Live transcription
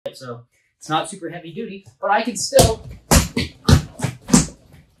So it's not super heavy duty, but I can still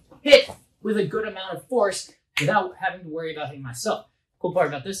hit with a good amount of force without having to worry about hitting myself. Cool part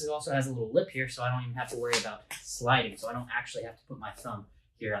about this is it also has a little lip here, so I don't even have to worry about sliding. So I don't actually have to put my thumb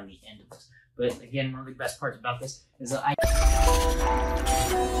here on the end of this. But again, one of the best parts about this is that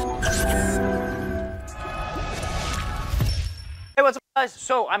Hey, what's up, guys?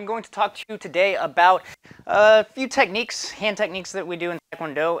 So I'm going to talk to you today about a few techniques, hand techniques that we do in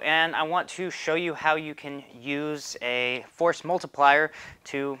Taekwondo, and I want to show you how you can use a force multiplier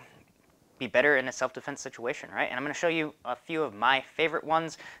to be better in a self-defense situation, right? And I'm going to show you a few of my favorite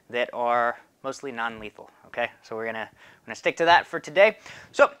ones that are mostly non-lethal, okay? So we're gonna stick to that for today.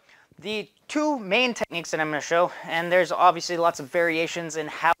 So the two main techniques that I'm going to show, and there's obviously lots of variations in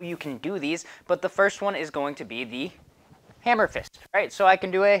how you can do these, but the first one is going to be the hammer fist, right? So I can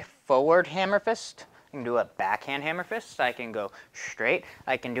do a forward hammer fist, I can do a backhand hammer fist, I can go straight,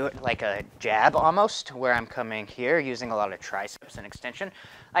 I can do it like a jab almost, where I'm coming here using a lot of triceps and extension.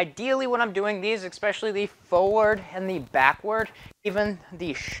 Ideally when I'm doing these, especially the forward and the backward, even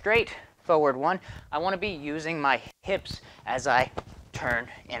the straight forward one, I want to be using my hips as I turn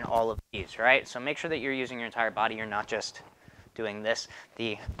in all of these, right? So make sure that you're using your entire body, you're not just doing this.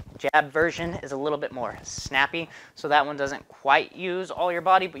 The jab version is a little bit more snappy, so that one doesn't quite use all your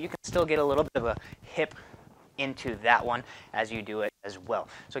body, but you can still get a little bit of a hip into that one as you do it as well.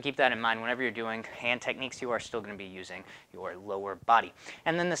 So keep that in mind. Whenever you're doing hand techniques, you are still going to be using your lower body.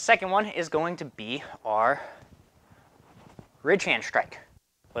 And then the second one is going to be our ridge hand strike,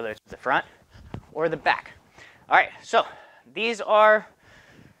 whether it's the front or the back. All right, so these are,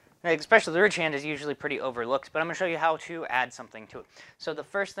 especially the ridge hand is usually pretty overlooked, but I'm going to show you how to add something to it. So the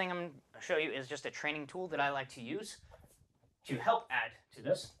first thing I'm going to show you is just a training tool that I like to use to help add to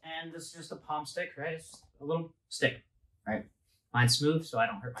this. And this is just a palm stick, right? It's a little stick, right? Mine's smooth, so I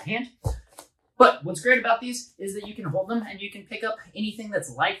don't hurt my hand. But what's great about these is that you can hold them and you can pick up anything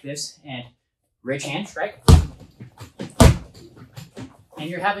that's like this and ridge hand strike. And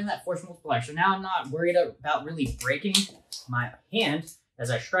you're having that force multiplier. So now I'm not worried about really breaking my hand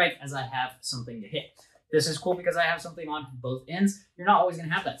as I strike, as I have something to hit. This is cool because I have something on both ends. You're not always going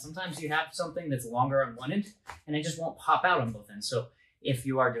to have that. Sometimes you have something that's longer on one end and it just won't pop out on both ends. So if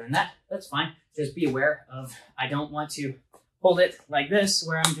you are doing that, that's fine. Just be aware of, I don't want to hold it like this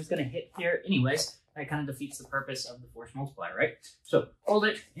where I'm just going to hit here anyways. That kind of defeats the purpose of the force multiplier, right? So hold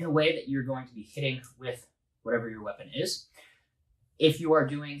it in a way that you're going to be hitting with whatever your weapon is. If you are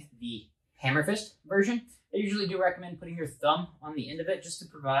doing the hammer fist version, I usually do recommend putting your thumb on the end of it just to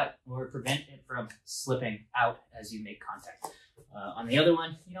provide or prevent it from slipping out as you make contact. On the other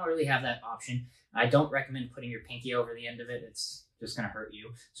one, you don't really have that option. I don't recommend putting your pinky over the end of it. It's just going to hurt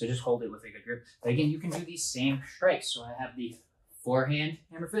you. So just hold it with a good grip. But again, you can do these same strikes. So I have the forehand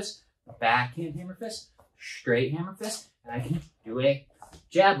hammer fist, backhand hammer fist, straight hammer fist, and I can do a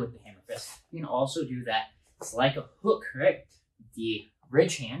jab with the hammer fist. You can also do that. It's like a hook, right? The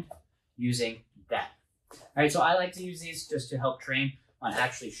ridge hand using that. All right, so I like to use these just to help train on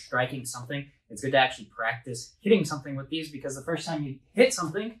actually striking something. It's good to actually practice hitting something with these because the first time you hit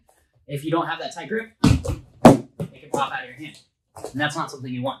something, if you don't have that tight grip, it can pop out of your hand. And that's not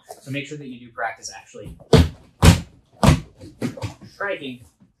something you want. So make sure that you do practice actually striking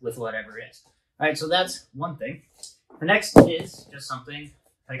with whatever it is. All right, so that's one thing. The next is just something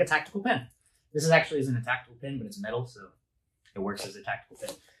like a tactical pin. This isn't a tactical pin, but it's metal, so it works as a tactical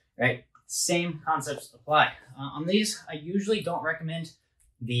pin, right? Same concepts apply. On these, I usually don't recommend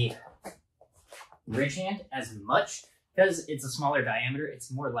the ridge hand as much because it's a smaller diameter. It's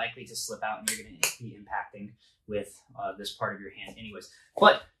more likely to slip out and you're going to be impacting with this part of your hand anyways.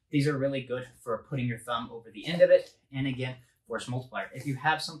 But these are really good for putting your thumb over the end of it. And again, force multiplier. If you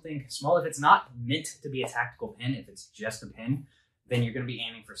have something small, if it's not meant to be a tactical pin, if it's just a pin, then you're going to be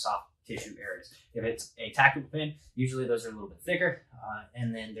aiming for soft tissue areas. If it's a tactical pin, usually those are a little bit thicker,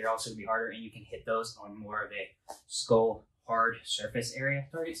 and then they're also going to be harder, and you can hit those on more of a skull hard surface area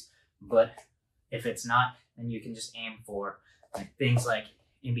targets. But if it's not, then you can just aim for things like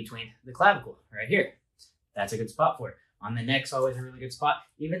in between the clavicle right here. That's a good spot for it. On the neck's always a really good spot.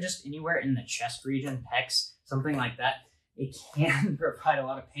 Even just anywhere in the chest region, pecs, something like that, it can provide a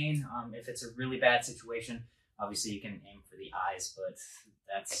lot of pain. If it's a really bad situation, obviously you can aim for the eyes, but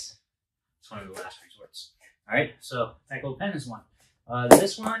that's one of the last resorts. All right, so tactical pen is one.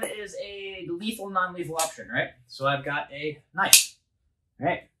 This one is a lethal, non-lethal option, right? So I've got a knife,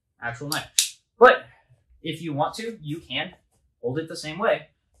 right? Actual knife. But if you want to, you can hold it the same way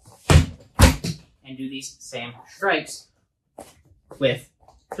and do these same strikes with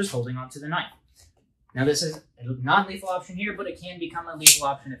just holding onto the knife. Now this is a non-lethal option here, but it can become a lethal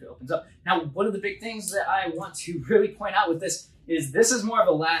option if it opens up. Now, one of the big things that I want to really point out with this is more of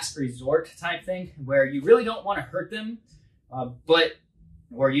a last resort type thing where you really don't want to hurt them,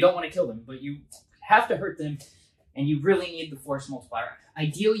 or you don't want to kill them, but you have to hurt them and you really need the force multiplier.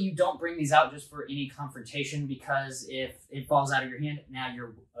 Ideally, you don't bring these out just for any confrontation, because if it falls out of your hand, now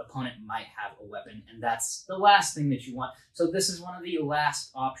your opponent might have a weapon, and that's the last thing that you want. So this is one of the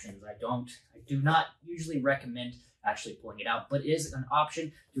last options. I do not usually recommend actually pulling it out, but it is an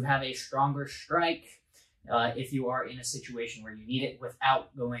option to have a stronger strike if you are in a situation where you need it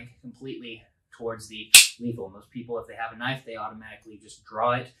without going completely towards the lethal. Most people, if they have a knife, they automatically just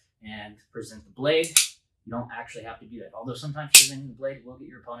draw it and present the blade. You don't actually have to do that. Although sometimes presenting the blade will get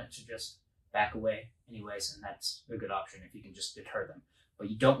your opponent to just back away anyways, and that's a good option if you can just deter them. But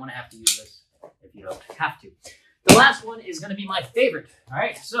you don't want to have to use this if you don't have to. The last one is going to be my favorite. All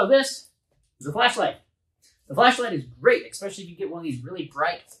right, so this is a flashlight. The flashlight is great, especially if you get one of these really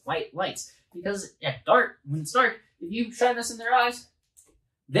bright white lights, because when it's dark, if you shine this in their eyes,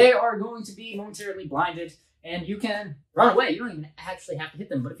 they are going to be momentarily blinded, and you can run away. You don't even actually have to hit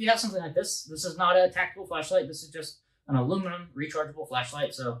them. But if you have something like this is not a tactical flashlight. This is just an aluminum rechargeable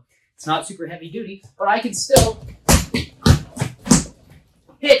flashlight, so it's not super heavy duty, but I can still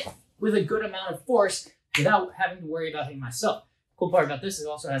hit with a good amount of force without having to worry about hitting myself. Cool part about this is it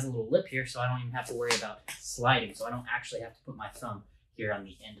also has a little lip here, so I don't even have to worry about sliding, so I don't actually have to put my thumb here on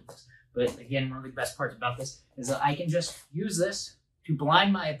the end of this. But again, one of the best parts about this is that I can just use this to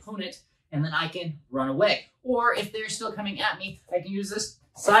blind my opponent, and then I can run away. Or if they're still coming at me, I can use this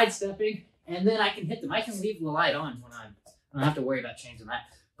sidestepping, and then I can hit them. I can leave the light on when I don't have to worry about changing that,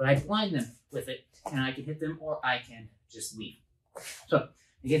 but I blind them with it, and I can hit them, or I can just leave. So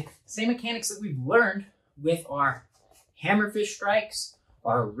again, same mechanics that we've learned with our hammerfish strikes,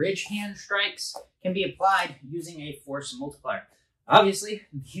 our ridge hand strikes can be applied using a force multiplier. Obviously,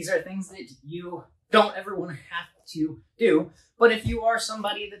 these are things that you don't ever want to have to do, but if you are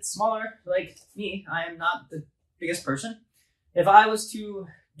somebody that's smaller, like me, I am not the biggest person. If I was to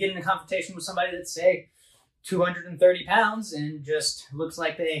get in a confrontation with somebody that's, say, 230 pounds and just looks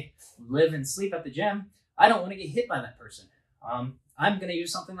like they live and sleep at the gym, I don't want to get hit by that person. I'm going to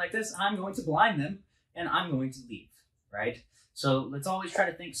use something like this. I'm going to blind them, and I'm going to leave, right? So let's always try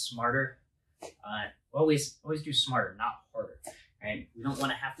to think smarter. Always do smarter, not harder. Right? We don't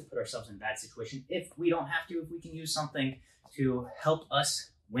want to have to put ourselves in a bad situation. If we don't have to, if we can use something to help us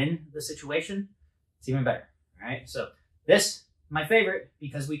win the situation, it's even better. All right? So this, my favorite,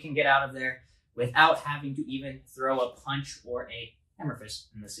 because we can get out of there without having to even throw a punch or a hammer fist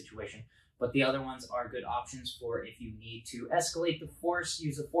in this situation. But the other ones are good options for if you need to escalate the force,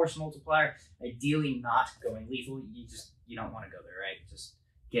 use a force multiplier, ideally not going lethal. You don't want to go there, right? Just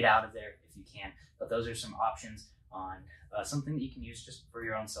get out of there if you can. But those are some options on something that you can use just for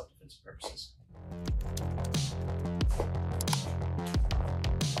your own self-defense purposes.